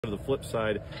to the flip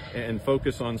side and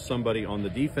focus on somebody on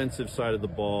the defensive side of the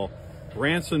ball.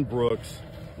 Branson Brooks.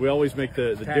 We always make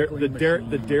the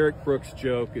Derek Brooks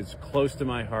joke. Is close to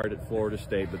my heart at Florida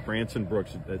State, but Branson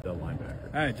Brooks at the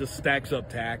linebacker. It just stacks up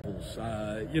tackles.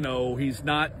 You know, he's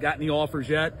not got any offers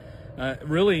yet.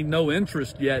 Really no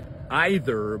interest yet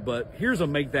either, but here's a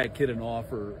make that kid an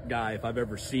offer guy if I've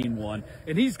ever seen one.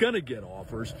 And he's going to get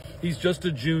offers. He's just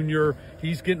a junior.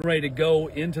 He's getting ready to go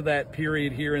into that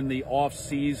period here in the off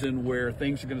season where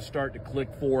things are going to start to click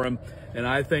for him. And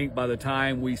I think by the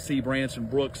time we see Branson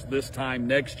Brooks this time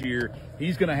next year,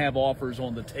 he's going to have offers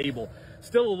on the table.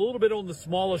 Still a little bit on the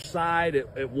smallish side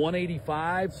at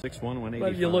 185. 6'1", 185.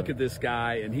 But you look at this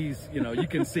guy, and he's, you know, you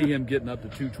can see him getting up to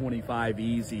 225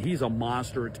 easy. He's a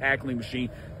monster, a tackling machine,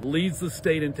 leads the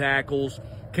state in tackles,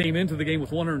 came into the game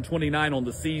with 129 on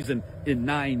the season in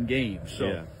 9 games.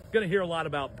 So, going to hear a lot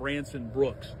about Branson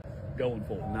Brooks going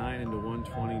forward. 9 into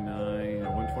 129,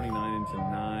 129 into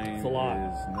 9 it's a lot.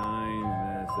 Is 9,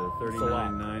 that's a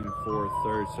 39, 9 and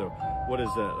 4/3. So what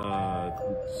is that?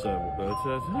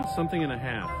 It's something and a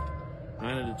half.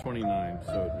 9 into 29.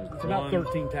 So it's about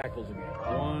 13 tackles a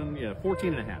game.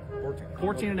 14 and a half.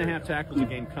 14 and a half tackles a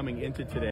game coming into today.